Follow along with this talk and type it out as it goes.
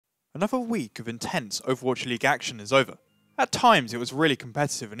Another week of intense Overwatch League action is over. At times it was really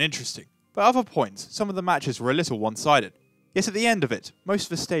competitive and interesting, but at other points some of the matches were a little one-sided. Yet at the end of it, most of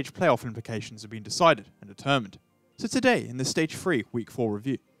the stage playoff implications have been decided and determined. So today, in the Stage 3 Week 4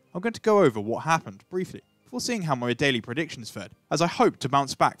 review, I'm going to go over what happened briefly, before seeing how my daily predictions fared, as I hope to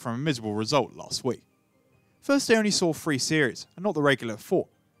bounce back from a miserable result last week. First I only saw 3 series, and not the regular 4,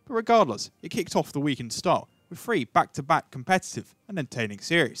 but regardless, it kicked off the week in style, with 3 back-to-back competitive and entertaining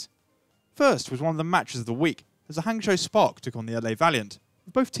series. First was one of the matches of the week, as the Hangzhou Spark took on the LA Valiant,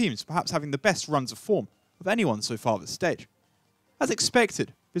 with both teams perhaps having the best runs of form of anyone so far this stage. As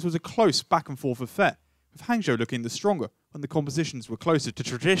expected, this was a close back-and-forth affair, with Hangzhou looking the stronger when the compositions were closer to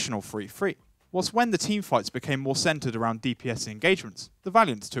traditional 3-3, whilst when the teamfights became more centred around DPS engagements, the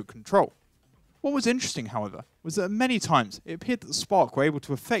Valiants took control. What was interesting, however, was that many times it appeared that the Spark were able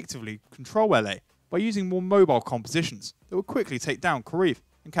to effectively control LA by using more mobile compositions that would quickly take down Kariv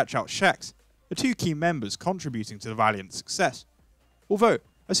and catch out Shax, the 2 key members contributing to the Valiant's success. Although,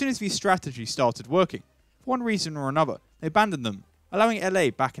 as soon as these strategies started working, for one reason or another, they abandoned them, allowing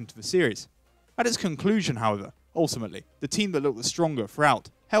LA back into the series. At its conclusion, however, ultimately, the team that looked the stronger throughout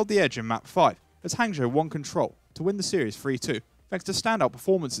held the edge in Map 5, as Hangzhou won control to win the series 3-2, thanks to standout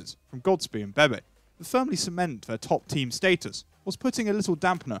performances from Godsby and Bebe, that firmly cement their top team status, whilst putting a little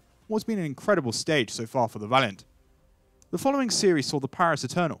dampener on what's been an incredible stage so far for the Valiant. The following series saw the Paris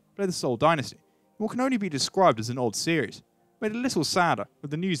Eternal play the Seoul Dynasty, in what can only be described as an odd series, made a little sadder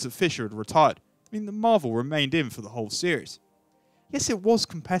with the news that Fisher had retired, meaning that Marvel remained in for the whole series. Yes, it was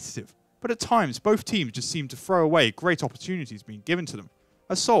competitive, but at times both teams just seemed to throw away great opportunities being given to them,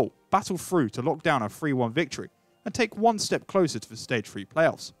 as Seoul battled through to lock down a 3-1 victory and take one step closer to the Stage 3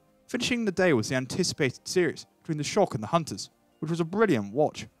 playoffs. Finishing the day was the anticipated series between the Shock and the Hunters, which was a brilliant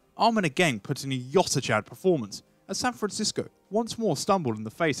watch. Armin again put in a Yotachad performance, as San Francisco once more stumbled in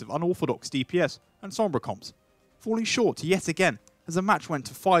the face of unorthodox DPS and Sombra comps, falling short yet again as the match went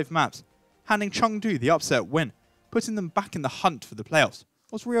to 5 maps, handing Chengdu the upset win, putting them back in the hunt for the playoffs,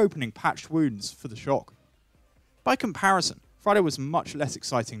 whilst reopening patched wounds for the Shock. By comparison, Friday was a much less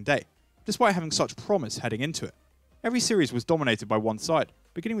exciting day, despite having such promise heading into it. Every series was dominated by one side,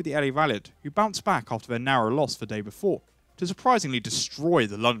 beginning with the LA Valiant, who bounced back after their narrow loss the day before, to surprisingly destroy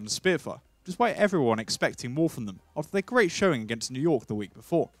the London Spitfire, despite everyone expecting more from them after their great showing against New York the week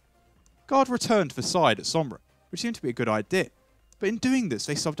before. Guard returned to the side at Sombra, which seemed to be a good idea, but in doing this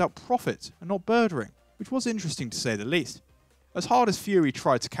they subbed out Prophet and not Birdering, which was interesting to say the least. As hard as Fury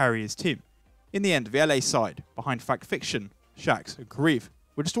tried to carry his team, in the end the LA side, behind Fact Fiction, Shax and Kariv,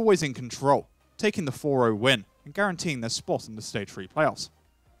 were just always in control, taking the 4-0 win and guaranteeing their spot in the Stage 3 playoffs.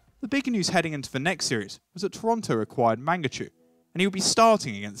 The big news heading into the next series was that Toronto acquired Mangachu, and he would be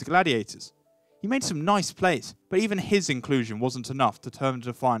starting against the Gladiators. He made some nice plays, but even his inclusion wasn't enough to turn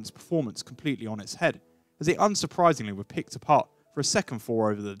Defiant's performance completely on its head, as they unsurprisingly were picked apart for a second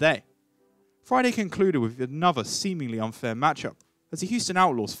 4 over the day. Friday concluded with another seemingly unfair matchup, as the Houston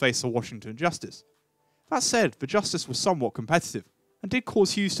Outlaws faced the Washington Justice. That said, the Justice was somewhat competitive, and did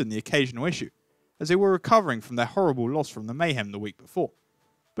cause Houston the occasional issue, as they were recovering from their horrible loss from the Mayhem the week before.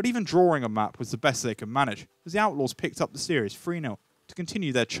 But even drawing a map was the best they could manage, as the Outlaws picked up the series 3-0 to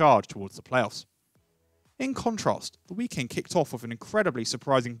continue their charge towards the playoffs. In contrast, the weekend kicked off with an incredibly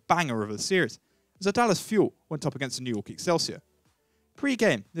surprising banger of a series, as the Dallas Fuel went up against the New York Excelsior.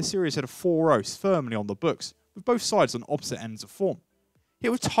 Pre-game, this series had a 4-0 firmly on the books, with both sides on opposite ends of form.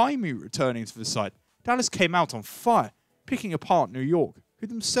 Yet with Taimu returning to the side, Dallas came out on fire, picking apart New York, who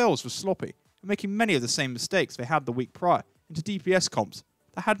themselves were sloppy, and making many of the same mistakes they had the week prior into DPS comps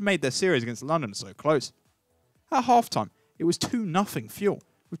that had made their series against London so close. At halftime, it was 2-0 Fuel,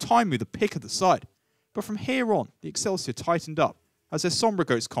 with Taimu the pick of the side, but from here on, the Excelsior tightened up as their Sombra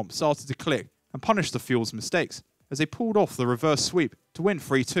Ghost comp started to click and punish the Fuel's mistakes, as they pulled off the reverse sweep to win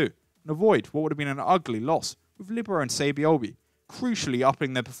 3-2 and avoid what would have been an ugly loss, with Libero and Sabiobi crucially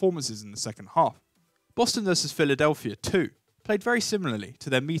upping their performances in the second half. Boston vs Philadelphia 2 played very similarly to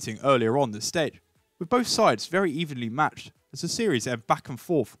their meeting earlier on this stage, with both sides very evenly matched as the series ebbed back and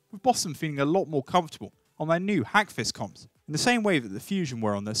forth, with Boston feeling a lot more comfortable on their new Hackfist comps, in the same way that the Fusion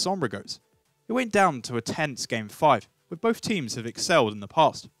were on their Sombra Goats. It went down to a tense Game 5, where both teams have excelled in the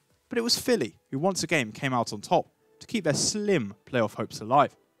past, but it was Philly who once again came out on top to keep their slim playoff hopes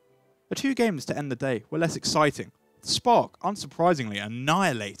alive. The 2 games to end the day were less exciting, with Spark unsurprisingly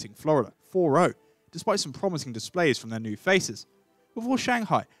annihilating Florida 4-0, despite some promising displays from their new faces, before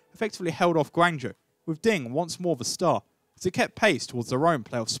Shanghai effectively held off Guangzhou, with Ding once more the star, as they kept pace towards their own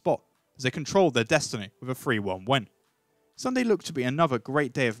playoff spot, as they controlled their destiny with a 3-1 win. Sunday looked to be another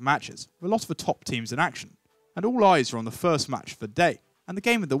great day of matches, with a lot of the top teams in action, and all eyes were on the first match of the day, and the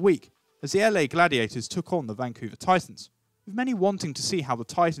game of the week, as the LA Gladiators took on the Vancouver Titans, with many wanting to see how the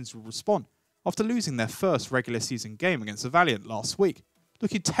Titans would respond after losing their first regular season game against the Valiant last week,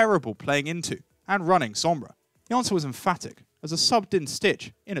 looking terrible playing into and running Sombra. The answer was emphatic, as a subbed-in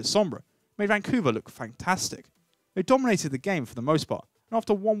Stitch in at Sombra made Vancouver look fantastic. They dominated the game for the most part, and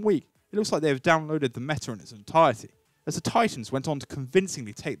after 1 week, it looks like they have downloaded the meta in its entirety, as the Titans went on to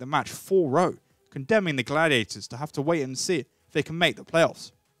convincingly take the match 4-0, condemning the Gladiators to have to wait and see if they can make the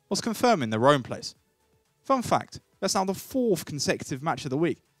playoffs, whilst confirming their own place. Fun fact, that's now the 4th consecutive match of the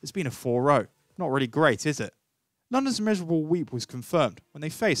week that's been a 4-0. Not really great, is it? London's miserable week was confirmed when they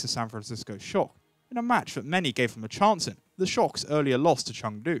faced the San Francisco Shock, in a match that many gave them a chance in, the Shock's earlier loss to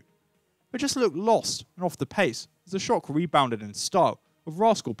Chengdu. They just looked lost and off the pace as the Shock rebounded in style, with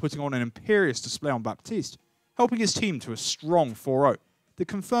Rascal putting on an imperious display on Baptiste, helping his team to a strong 4-0 that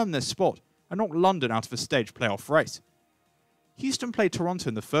confirmed their spot and knocked London out of a stage playoff race. Houston played Toronto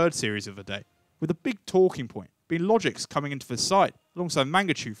in the third series of the day, with a big talking point being Logic's coming into the side alongside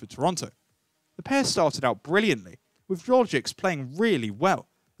Mangachu for Toronto. The pair started out brilliantly, with Logic's playing really well,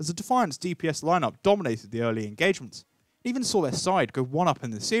 as the Defiance DPS lineup dominated the early engagements, and even saw their side go 1-up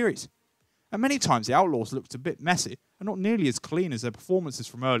in the series. And many times the Outlaws looked a bit messy and not nearly as clean as their performances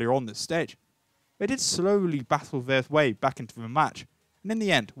from earlier on this stage. They did slowly battle their way back into the match, and in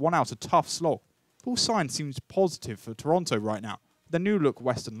the end won out a tough slog. All signs seem positive for Toronto right now, with their new look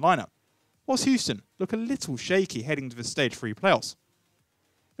Western lineup, whilst Houston look a little shaky heading to the Stage 3 playoffs.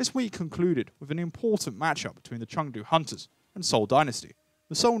 This week concluded with an important matchup between the Chengdu Hunters and Seoul Dynasty,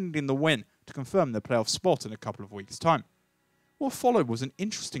 with Seoul needing the win to confirm their playoff spot in a couple of weeks' time. What followed was an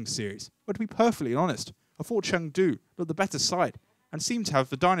interesting series, but to be perfectly honest, I thought Chengdu looked the better side and seemed to have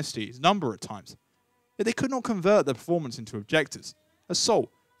the Dynasty's number at times. Yet they could not convert their performance into objectives, as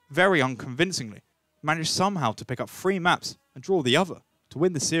Seoul, very unconvincingly, managed somehow to pick up 3 maps and draw the other to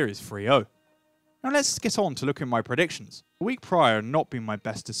win the series 3-0. Now let's get on to looking at my predictions. The week prior had not been my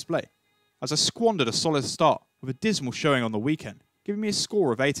best display, as I squandered a solid start with a dismal showing on the weekend, giving me a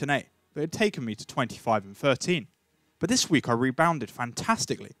score of 8-8, but had taken me to 25-13. But this week I rebounded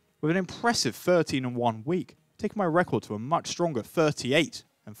fantastically with an impressive 13-1 week, taking my record to a much stronger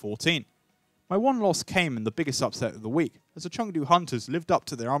 38-14. My one loss came in the biggest upset of the week, as the Chengdu Hunters lived up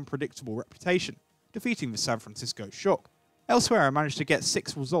to their unpredictable reputation, defeating the San Francisco Shock. Elsewhere I managed to get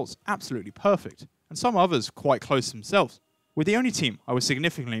 6 results absolutely perfect, and some others quite close themselves, with the only team I was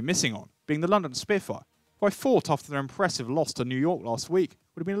significantly missing on being the London Spitfire, who I thought after their impressive loss to New York last week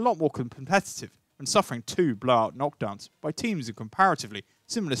would have been a lot more competitive, and suffering 2 blowout knockdowns by teams of comparatively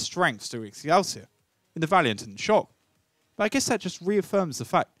similar strengths to Excelsior, in the Valiant and Shock. But I guess that just reaffirms the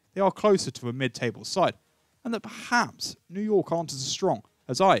fact they are closer to a mid-table side, and that perhaps New York aren't as strong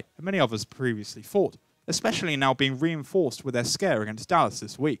as I and many others previously thought, especially now being reinforced with their scare against Dallas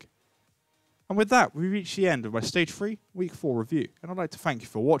this week. And with that, we reach the end of my Stage 3 Week 4 review, and I'd like to thank you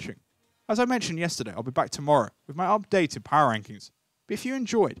for watching. As I mentioned yesterday, I'll be back tomorrow with my updated power rankings, but if you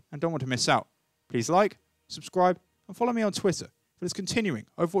enjoyed and don't want to miss out, please like, subscribe, and follow me on Twitter for this continuing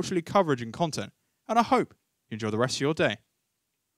Overwatch League coverage and content, and I hope you enjoy the rest of your day.